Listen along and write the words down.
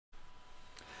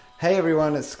Hey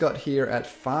everyone, it's Scott here at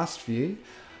Fastvue.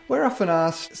 We're often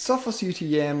asked, Sophos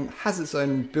UTM has its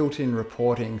own built-in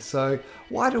reporting, so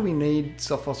why do we need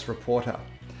Sophos Reporter?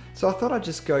 So I thought I'd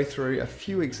just go through a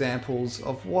few examples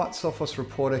of what Sophos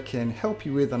Reporter can help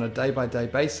you with on a day-by-day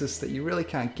basis that you really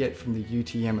can't get from the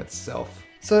UTM itself.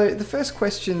 So the first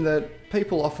question that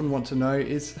people often want to know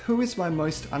is, who is my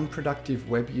most unproductive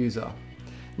web user?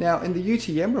 Now in the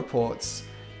UTM reports,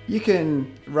 you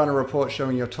can run a report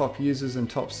showing your top users and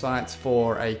top sites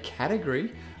for a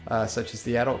category, such as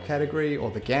the adult category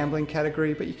or the gambling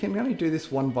category, but you can only do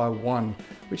this one by one,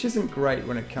 which isn't great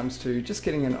when it comes to just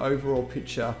getting an overall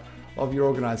picture of your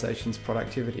organization's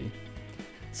productivity.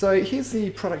 So here's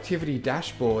the productivity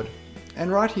dashboard,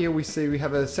 and right here we see we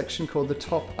have a section called the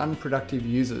top unproductive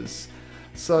users.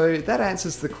 So that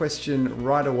answers the question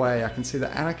right away. I can see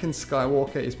that Anakin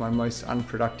Skywalker is my most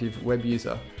unproductive web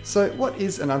user. So what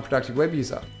is an unproductive web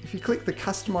user? If you click the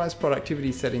Customize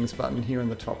Productivity Settings button here in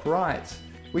the top right,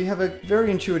 we have a very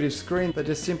intuitive screen that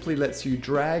just simply lets you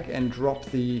drag and drop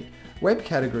the web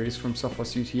categories from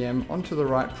Sophos UTM onto the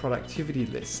right productivity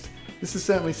list. This is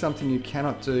certainly something you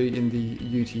cannot do in the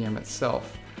UTM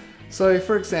itself. So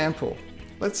for example,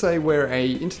 let's say we're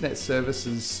an internet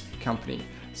services company.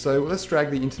 So let's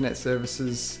drag the internet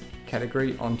services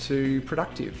category onto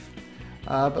productive.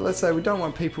 But let's say we don't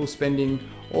want people spending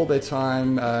all their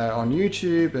time on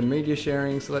YouTube and media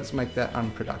sharing, so let's make that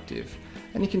unproductive.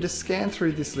 And you can just scan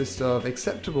through this list of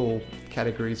acceptable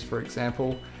categories, for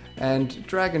example, and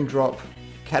drag and drop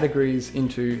categories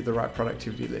into the right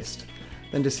productivity list.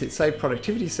 Then just hit Save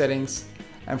Productivity Settings,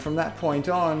 and from that point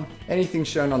on, anything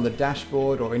shown on the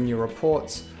dashboard or in your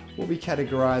reports will be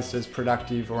categorized as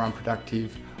productive or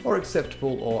unproductive, or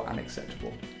acceptable or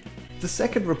unacceptable. The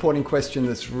second reporting question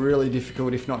that's really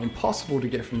difficult, if not impossible, to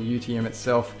get from the UTM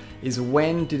itself is,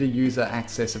 when did a user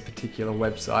access a particular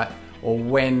website, or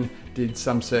when did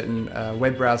some certain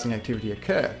web browsing activity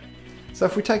occur? So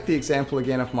if we take the example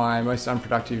again of my most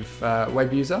unproductive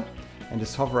web user and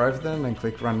just hover over them and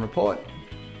click Run Report,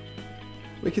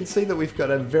 we can see that we've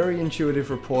got a very intuitive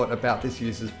report about this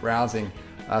user's browsing,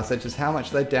 such as how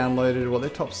much they downloaded, what their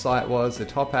top site was, their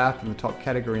top app and the top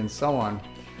category and so on.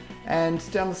 And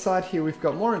down the side here we've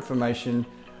got more information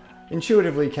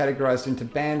intuitively categorized into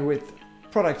bandwidth,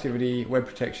 productivity, web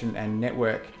protection and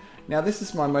network. Now this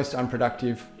is my most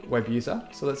unproductive web user,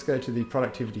 so let's go to the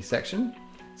productivity section.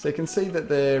 So you can see that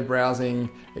they're browsing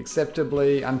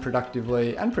acceptably,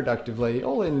 unproductively and productively,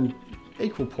 all in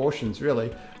equal portions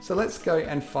really. So let's go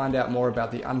and find out more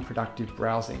about the unproductive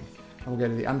browsing. And we'll go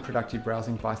to the unproductive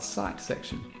browsing by site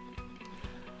section.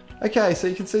 Okay, so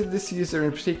you can see this user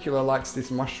in particular likes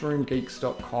this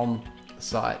mushroomgeeks.com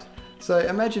site. So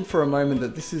imagine for a moment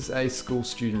that this is a school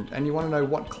student and you want to know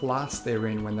what class they're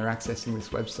in when they're accessing this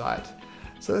website.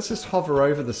 So let's just hover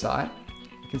over the site.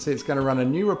 You can see it's going to run a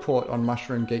new report on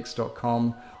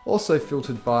mushroomgeeks.com, also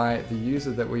filtered by the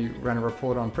user that we ran a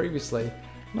report on previously.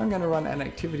 And I'm going to run an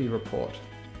activity report.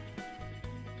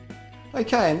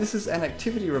 Okay, and this is an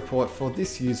activity report for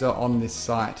this user on this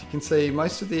site. You can see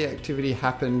most of the activity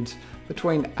happened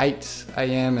between 8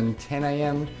 AM and 10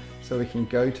 AM, so we can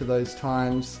go to those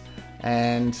times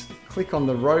and click on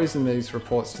the rows in these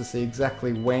reports to see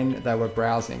exactly when they were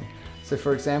browsing. So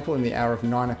for example, in the hour of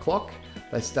 9 o'clock,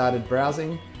 they started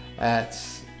browsing at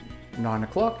 9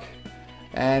 o'clock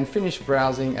and finished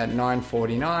browsing at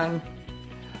 9:49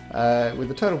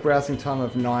 with a total browsing time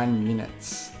of 9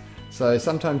 minutes. So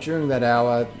sometime during that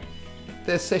hour,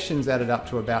 their sessions added up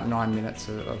to about 9 minutes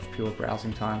of pure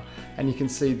browsing time. And you can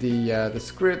see the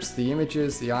scripts, the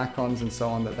images, the icons and so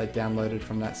on that they downloaded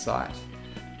from that site.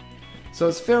 So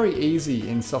it's very easy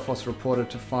in Sophos Reporter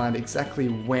to find exactly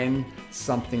when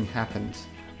something happened.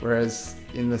 Whereas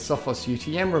in the Sophos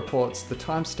UTM reports, the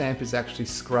timestamp is actually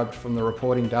scrubbed from the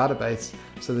reporting database,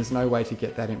 so there's no way to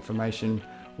get that information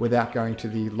without going to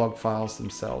the log files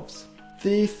themselves.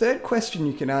 The third question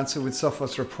you can answer with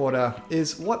Sophos Reporter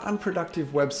is, what unproductive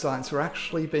websites are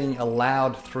actually being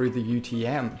allowed through the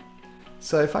UTM?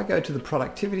 So if I go to the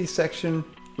productivity section,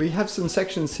 we have some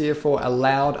sections here for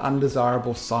allowed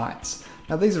undesirable sites.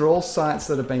 Now these are all sites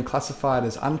that have been classified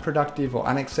as unproductive or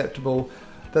unacceptable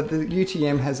that the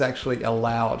UTM has actually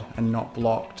allowed and not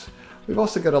blocked. We've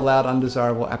also got allowed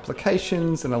undesirable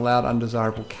applications and allowed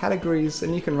undesirable categories,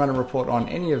 and you can run a report on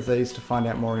any of these to find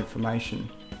out more information.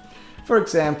 For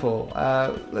example,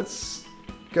 let's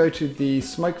go to the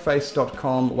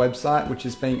smokeface.com website, which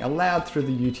is being allowed through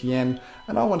the UTM,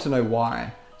 and I want to know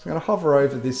why. So I'm going to hover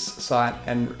over this site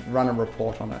and run a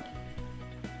report on it.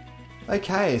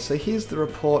 Okay, so here's the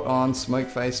report on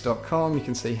smokeface.com. You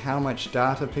can see how much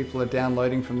data people are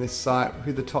downloading from this site,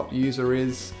 who the top user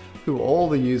is, who all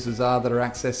the users are that are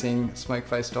accessing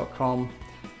smokeface.com,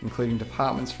 including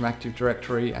departments from Active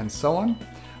Directory and so on.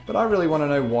 But I really want to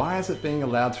know, why is it being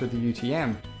allowed through the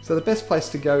UTM? So the best place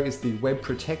to go is the web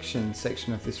protection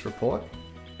section of this report.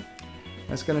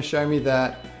 It's going to show me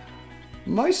that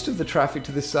most of the traffic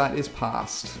to this site is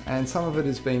passed and some of it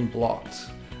is being blocked.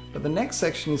 But the next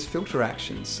section is filter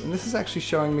actions, and this is actually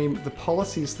showing me the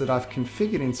policies that I've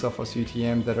configured in Sophos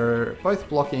UTM that are both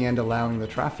blocking and allowing the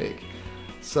traffic.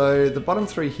 So the bottom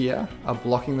three here are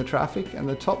blocking the traffic and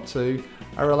the top two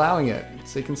are allowing it.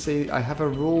 So you can see I have a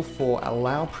rule for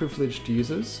allow privileged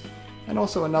users and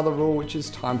also another rule which is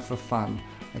time for fun.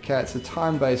 Okay, it's a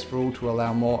time-based rule to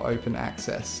allow more open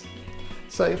access.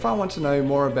 So if I want to know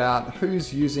more about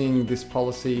who's using this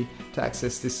policy to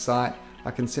access this site, I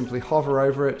can simply hover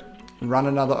over it, run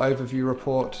another overview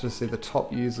report to see the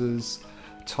top users,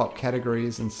 top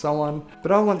categories and so on.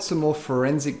 But I want some more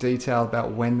forensic detail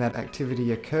about when that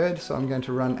activity occurred, so I'm going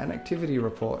to run an activity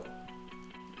report.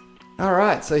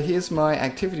 Alright, so here's my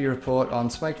activity report on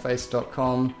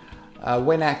smokeface.com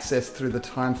when accessed through the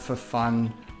time for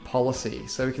fun policy.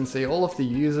 So we can see all of the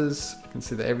users, we can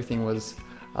see that everything was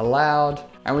allowed,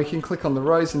 and we can click on the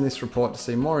rows in this report to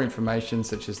see more information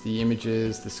such as the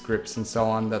images, the scripts and so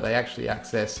on that they actually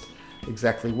accessed,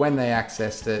 exactly when they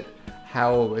accessed it,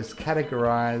 how it was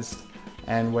categorized,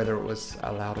 and whether it was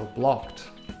allowed or blocked.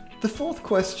 The fourth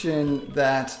question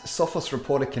that Sophos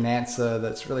Reporter can answer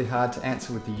that's really hard to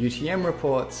answer with the UTM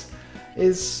reports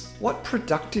is what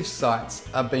productive sites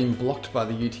are being blocked by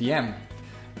the UTM.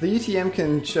 The UTM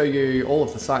can show you all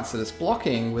of the sites that it's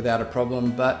blocking without a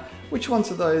problem, but which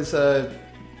ones of those are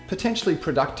potentially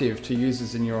productive to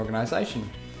users in your organization?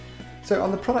 So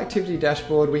on the productivity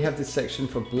dashboard, we have this section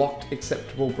for blocked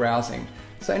acceptable browsing.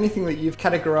 So anything that you've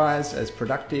categorized as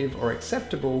productive or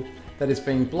acceptable that is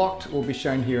being blocked will be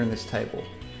shown here in this table.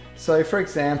 So for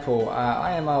example,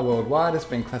 IMR Worldwide has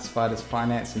been classified as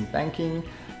finance and banking,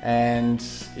 and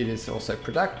it is also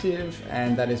productive,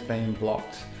 and that is being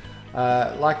blocked.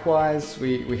 Likewise,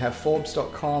 we have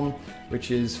Forbes.com, which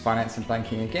is finance and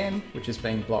banking again, which is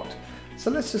being blocked.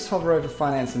 So let's just hover over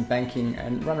finance and banking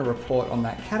and run a report on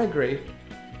that category.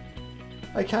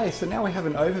 Okay, so now we have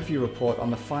an overview report on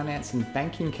the finance and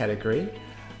banking category.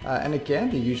 And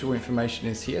again, the usual information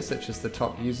is here, such as the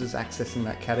top users accessing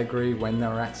that category, when they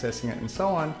were accessing it and so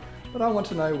on. But I want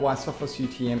to know why Sophos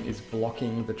UTM is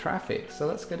blocking the traffic. So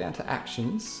let's go down to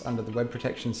actions under the web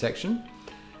protection section.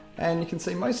 And you can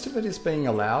see most of it is being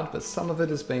allowed, but some of it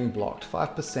is being blocked.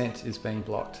 5% is being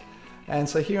blocked. And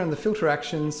so here in the filter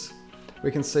actions,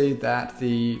 we can see that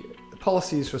the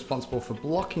policies responsible for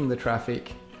blocking the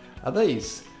traffic are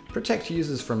these: protect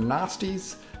users from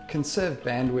nasties, conserve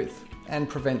bandwidth, and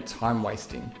prevent time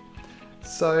wasting.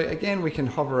 So again, we can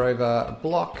hover over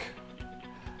block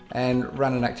and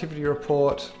run an activity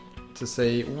report to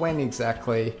see when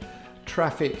exactly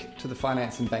traffic to the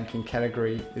finance and banking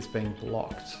category is being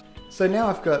blocked. So now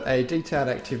I've got a detailed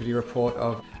activity report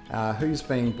of who's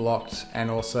being blocked, and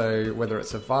also whether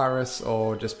it's a virus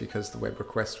or just because the web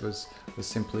request was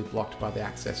simply blocked by the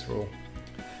access rule.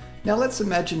 Now let's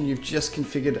imagine you've just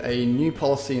configured a new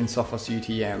policy in Sophos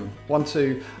UTM, want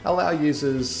to allow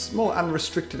users more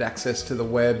unrestricted access to the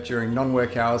web during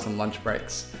non-work hours and lunch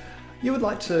breaks. You would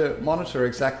like to monitor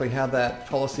exactly how that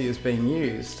policy is being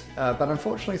used, but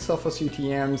unfortunately Sophos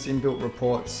UTM's inbuilt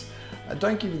reports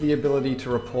don't give you the ability to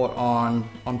report on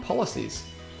policies.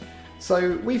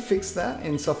 So we fixed that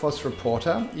in Sophos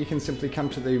Reporter. You can simply come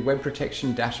to the web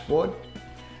protection dashboard,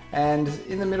 and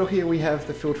in the middle here we have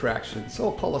the filter actions,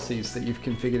 or policies that you've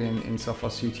configured in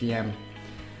Sophos UTM.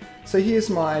 So here's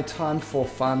my time for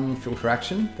fun filter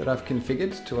action that I've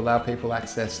configured to allow people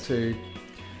access to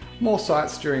more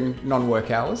sites during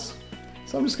non-work hours.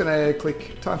 So I'm just going to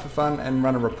click time for fun and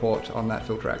run a report on that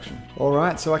filter action.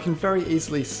 Alright, so I can very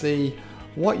easily see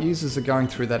what users are going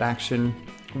through that action,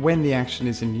 when the action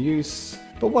is in use,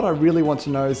 but what I really want to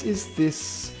know is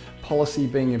this policy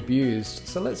being abused?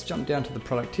 So let's jump down to the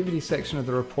productivity section of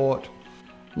the report.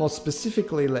 More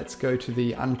specifically, let's go to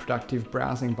the unproductive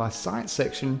browsing by site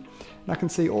section, and I can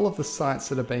see all of the sites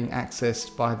that are being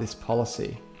accessed by this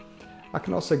policy. I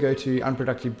can also go to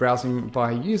unproductive browsing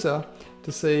by user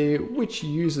to see which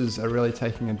users are really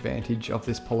taking advantage of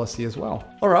this policy as well.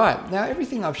 Alright, now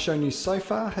everything I've shown you so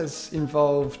far has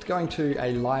involved going to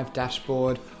a live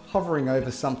dashboard, hovering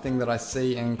over something that I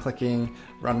see and clicking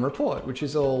run report, which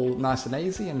is all nice and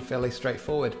easy and fairly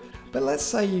straightforward. But let's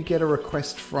say you get a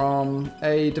request from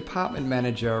a department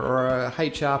manager or a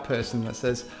HR person that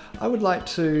says, I would like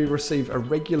to receive a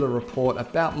regular report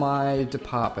about my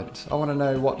department. I want to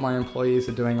know what my employees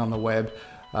are doing on the web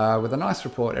with a nice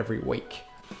report every week.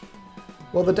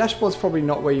 Well, the dashboard's probably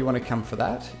not where you want to come for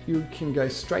that. You can go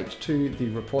straight to the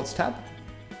Reports tab.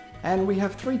 And we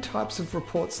have 3 types of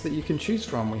reports that you can choose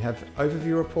from. We have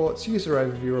overview reports, user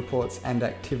overview reports, and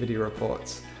activity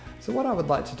reports. So what I would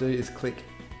like to do is click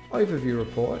Overview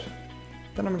Report.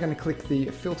 Then I'm going to click the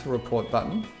Filter Report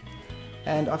button.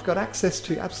 And I've got access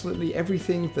to absolutely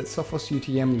everything that Sophos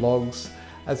UTM logs,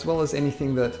 as well as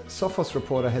anything that Sophos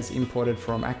Reporter has imported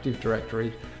from Active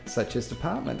Directory, such as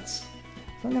departments.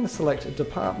 So I'm going to select a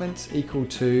department equal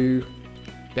to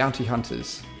Bounty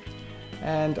Hunters.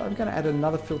 And I'm going to add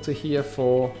another filter here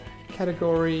for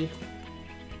category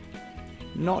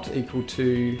not equal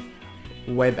to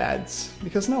web ads,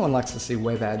 because no one likes to see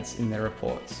web ads in their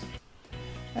reports.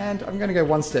 And I'm going to go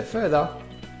one step further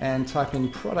and type in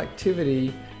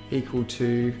productivity equal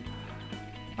to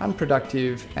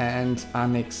unproductive and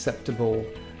unacceptable.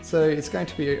 So it's going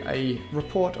to be a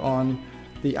report on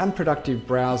the unproductive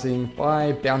browsing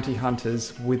by bounty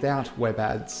hunters without web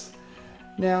ads.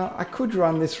 Now, I could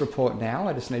run this report now.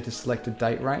 I just need to select a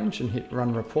date range and hit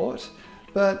Run Report,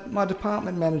 but my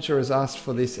department manager has asked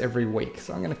for this every week.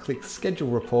 So I'm going to click Schedule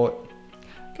Report.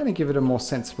 I'm going to give it a more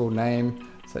sensible name,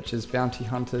 such as Bounty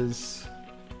Hunters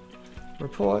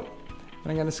Report.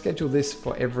 And I'm going to schedule this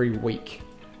for every week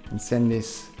and send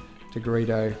this to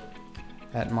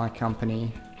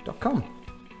greedo@mycompany.com.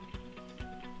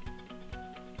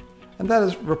 And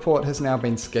that report has now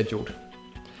been scheduled.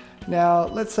 Now,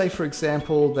 let's say, for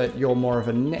example, that you're more of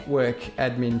a network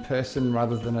admin person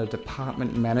rather than a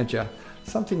department manager.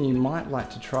 Something you might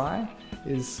like to try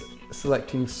is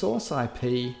selecting source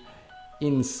IP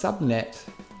in subnet,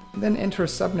 then enter a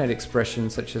subnet expression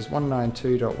such as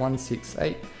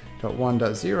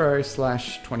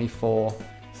 192.168.1.0/24.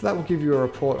 So that will give you a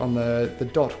report on the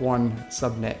 .1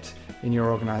 subnet in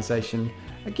your organization,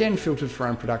 again filtered for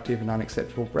unproductive and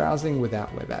unacceptable browsing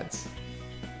without web ads.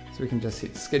 So we can just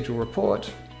hit Schedule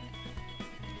Report,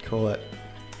 call it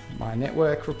My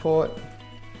Network Report,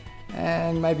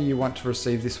 and maybe you want to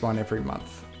receive this one every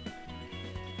month.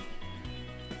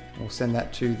 We'll send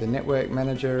that to the network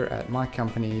manager at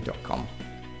mycompany.com.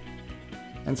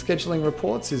 And scheduling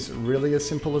reports is really as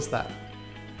simple as that.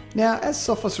 Now, as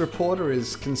Sophos Reporter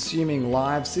is consuming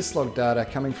live syslog data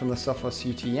coming from the Sophos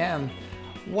UTM,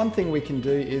 one thing we can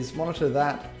do is monitor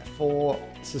that for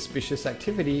suspicious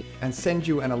activity and send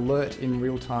you an alert in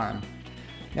real time.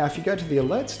 Now, if you go to the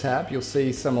Alerts tab, you'll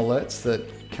see some alerts that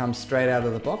come straight out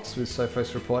of the box with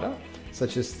Sophos Reporter,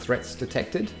 such as threats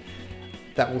detected.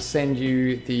 That will send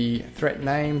you the threat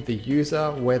name, the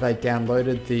user, where they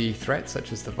downloaded the threat,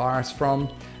 such as the virus from,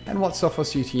 and what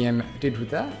Sophos UTM did with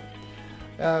that.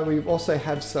 We also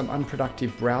have some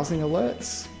unproductive browsing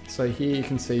alerts. So here you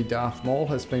can see Darth Maul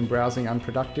has been browsing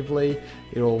unproductively.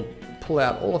 It'll pull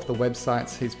out all of the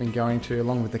websites he's been going to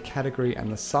along with the category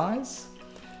and the size.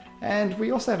 And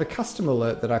we also have a custom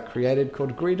alert that I created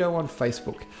called Greedo on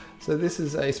Facebook. So this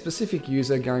is a specific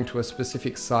user going to a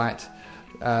specific site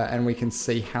and we can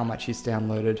see how much he's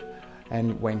downloaded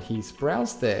and when he's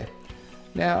browsed there.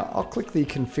 Now I'll click the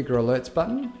Configure Alerts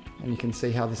button and you can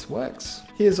see how this works.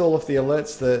 Here's all of the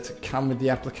alerts that come with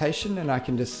the application, and I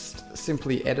can just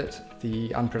simply edit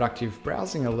the unproductive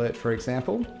browsing alert, for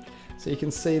example. So you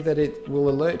can see that it will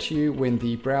alert you when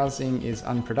the browsing is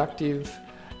unproductive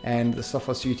and the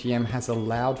Sophos UTM has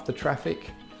allowed the traffic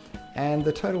and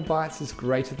the total bytes is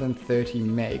greater than 30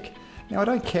 meg. Now I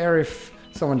don't care if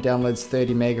someone downloads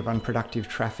 30 meg of unproductive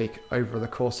traffic over the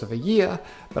course of a year,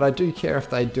 but I do care if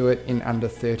they do it in under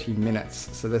 30 minutes.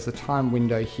 So there's a time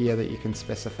window here that you can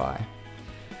specify.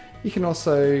 You can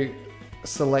also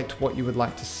select what you would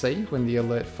like to see when the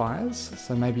alert fires.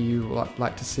 So maybe you would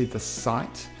like to see the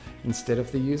site instead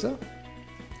of the user.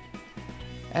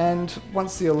 And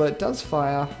once the alert does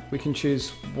fire, we can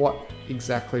choose what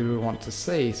exactly we want to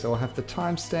see. So I'll have the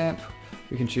timestamp,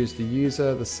 we can choose the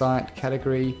user, the site,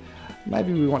 category.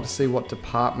 Maybe we want to see what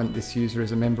department this user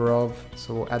is a member of,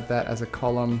 so we'll add that as a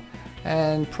column,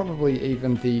 and probably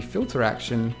even the filter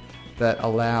action that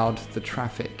allowed the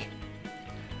traffic.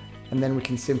 And then we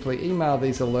can simply email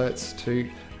these alerts to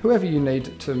whoever you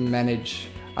need to manage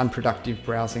unproductive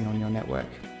browsing on your network.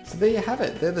 So there you have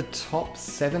it. They're the top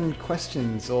 7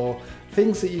 questions or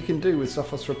things that you can do with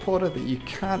Sophos Reporter that you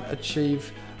can't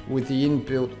achieve with the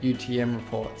inbuilt UTM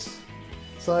reports.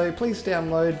 So please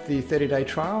download the 30-day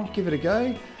trial, give it a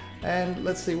go, and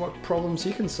let's see what problems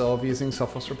you can solve using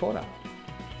Sophos Reporter.